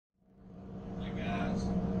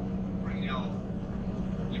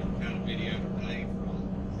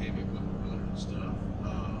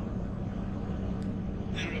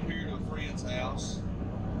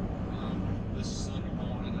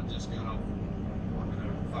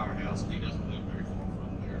house, and he doesn't live very far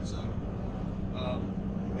from there. So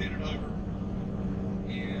headed over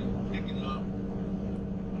and picking up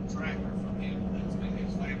a tractor from him that's been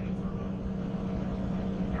his family for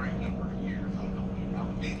a great number of years. I don't know how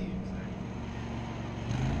many exactly.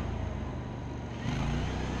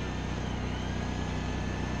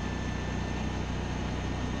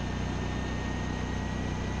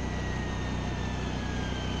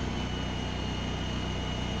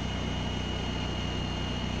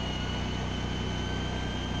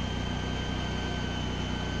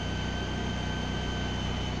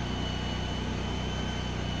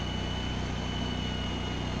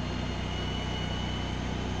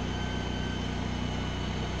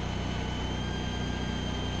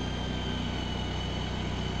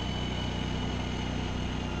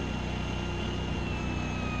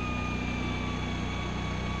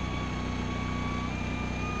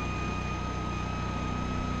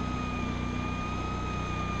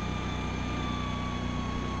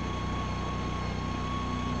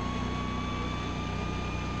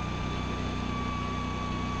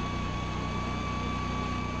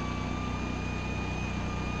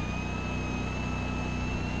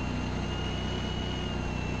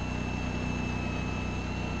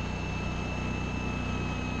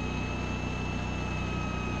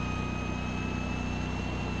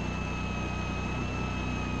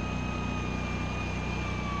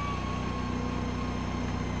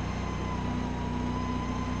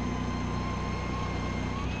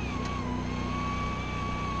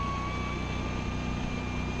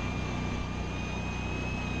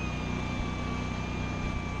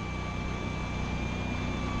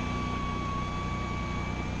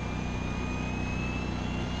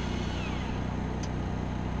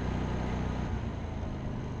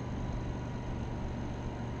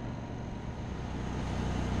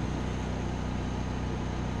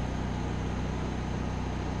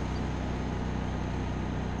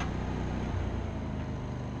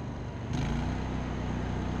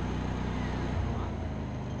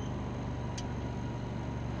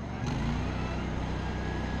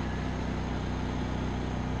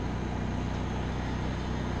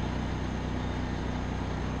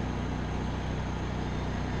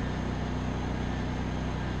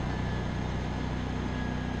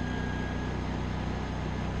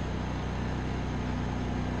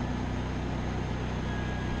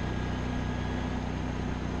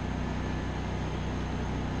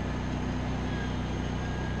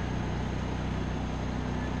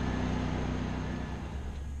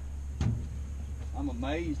 I'm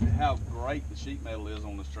amazed at how great the sheet metal is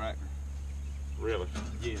on this tractor. Really?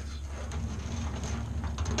 Yes.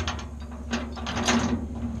 I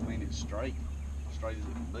mean, it's straight as it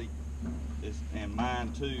can be. And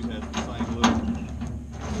mine too has the same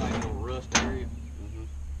little rust area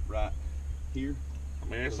right here. I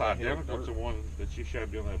mean, it's identical to one that you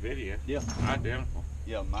showed me on that video. Yeah. Identical.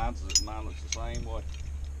 Yeah, mine looks the same way.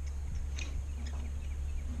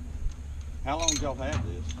 How long did y'all have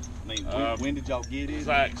this? I mean, when did y'all get it?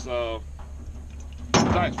 Zach's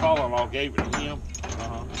father-in-law gave it to him.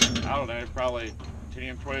 I don't know, probably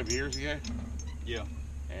 10, 12 years ago. Yeah.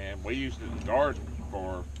 And we used it in the garden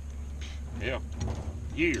for,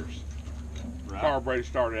 years. Right. Carburetor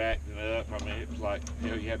started acting up. I mean, it was like,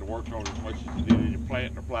 you had to work on it as much as you did in your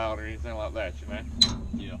planting or plowing or anything like that, you know?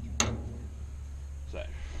 Yeah. So,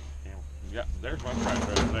 there's my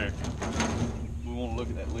tractor over there. We want to look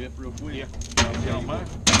at that lift real quick. Yeah. If you don't mind.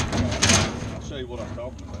 I'll show you what I'm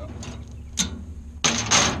talking about.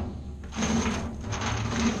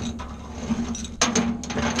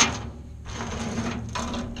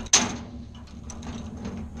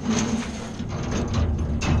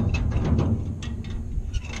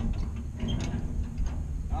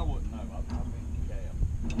 I wouldn't know. I've been in the cab.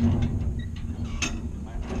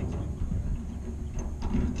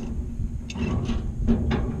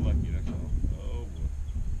 Lucky, that's all. Oh, boy.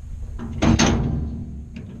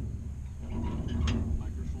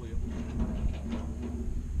 Make her slip.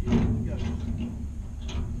 Yeah, you got it.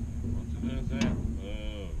 Once it does that,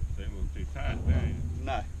 oh, they look too tight there.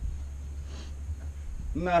 No.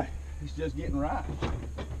 No, it's just getting right.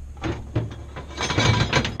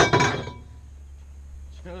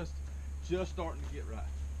 Just starting to get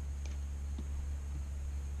right.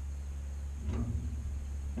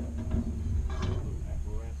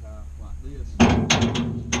 Apparatus like this.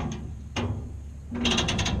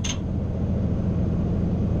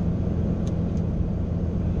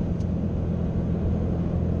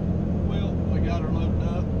 Well, we got her loaded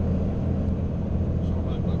up. So I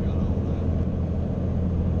hope I got all that.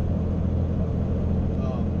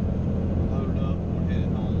 Loaded up, we're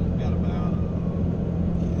headed home. Got about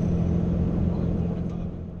 45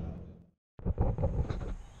 minutes.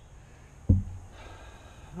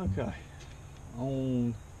 Okay,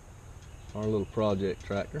 on our little project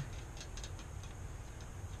tractor,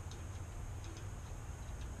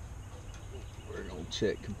 we're gonna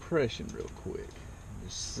check compression real quick.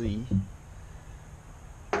 Just see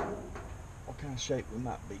what kind of shape we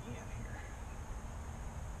might be in here.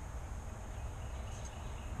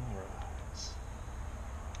 Alright.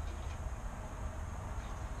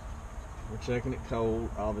 We're checking it cold,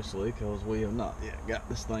 obviously, because we have not yet got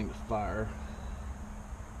this thing to fire.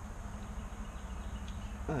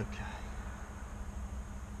 Okay.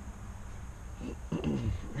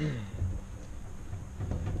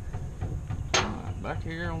 Alright, back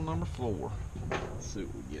here on number 4. Let's see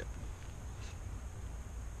what we get.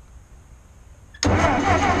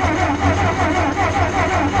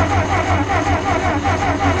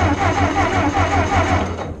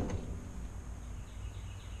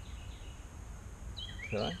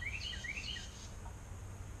 Okay.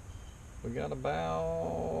 We got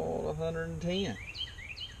about 110.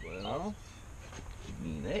 Well,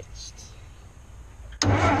 next.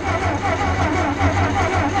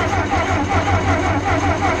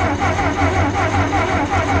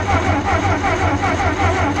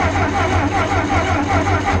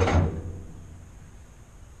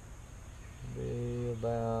 Be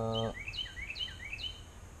about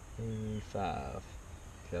 85.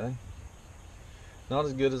 Okay. Not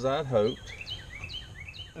as good as I'd hoped.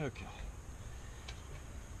 Okay.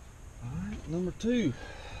 Alright, number 2.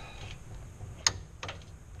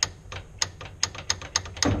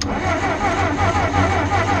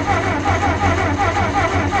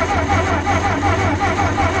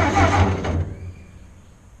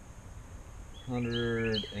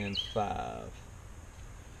 $105.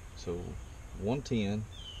 So 110,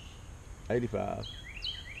 85,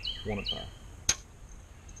 105.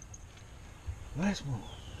 Last one.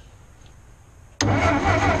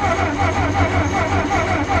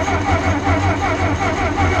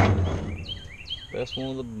 Best one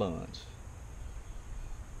of the bunch.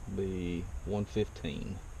 Be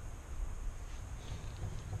 115.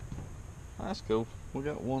 That's cool. We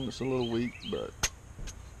got one that's a little weak, but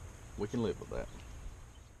we can live with that.